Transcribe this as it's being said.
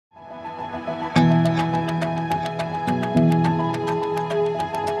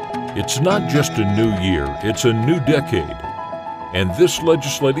It's not just a new year, it's a new decade. And this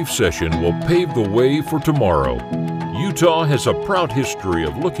legislative session will pave the way for tomorrow. Utah has a proud history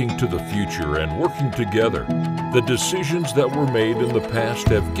of looking to the future and working together. The decisions that were made in the past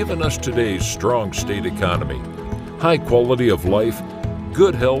have given us today's strong state economy, high quality of life,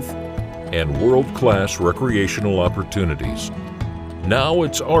 good health, and world-class recreational opportunities. Now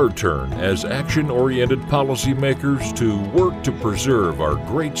it's our turn as action-oriented policymakers to work to preserve our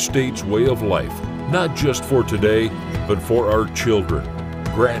great state's way of life, not just for today, but for our children,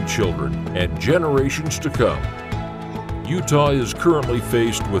 grandchildren, and generations to come. Utah is currently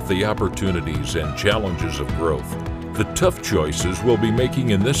faced with the opportunities and challenges of growth. The tough choices we'll be making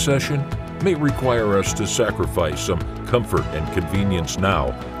in this session may require us to sacrifice some comfort and convenience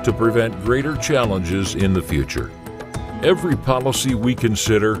now to prevent greater challenges in the future. Every policy we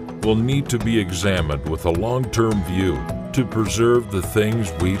consider will need to be examined with a long-term view to preserve the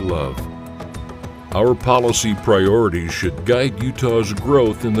things we love. Our policy priorities should guide Utah's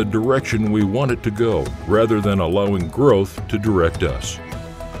growth in the direction we want it to go, rather than allowing growth to direct us.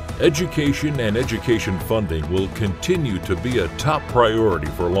 Education and education funding will continue to be a top priority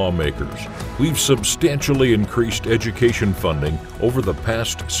for lawmakers. We've substantially increased education funding over the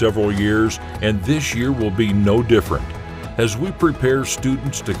past several years, and this year will be no different. As we prepare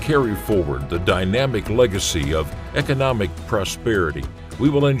students to carry forward the dynamic legacy of economic prosperity, we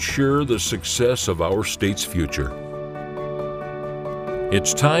will ensure the success of our state's future.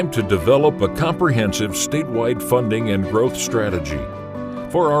 It's time to develop a comprehensive statewide funding and growth strategy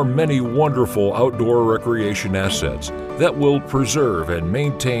for our many wonderful outdoor recreation assets that will preserve and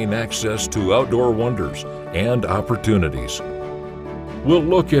maintain access to outdoor wonders and opportunities. We'll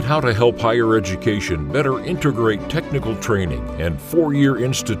look at how to help higher education better integrate technical training and four-year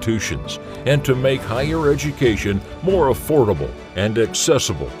institutions, and to make higher education more affordable and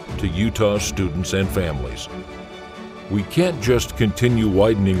accessible to Utah students and families. We can't just continue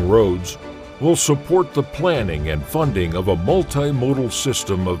widening roads. We'll support the planning and funding of a multimodal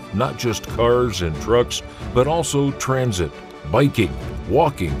system of not just cars and trucks, but also transit, biking,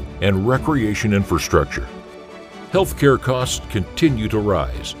 walking, and recreation infrastructure. Healthcare costs continue to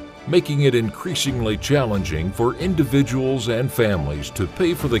rise, making it increasingly challenging for individuals and families to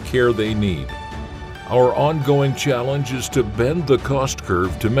pay for the care they need. Our ongoing challenge is to bend the cost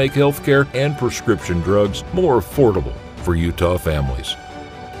curve to make healthcare and prescription drugs more affordable for Utah families.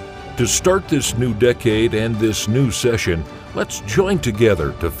 To start this new decade and this new session, let's join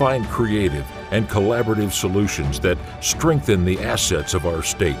together to find creative and collaborative solutions that strengthen the assets of our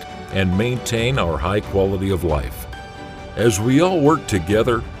state and maintain our high quality of life. As we all work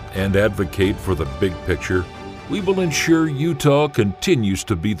together and advocate for the big picture, we will ensure Utah continues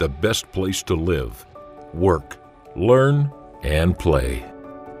to be the best place to live, work, learn, and play.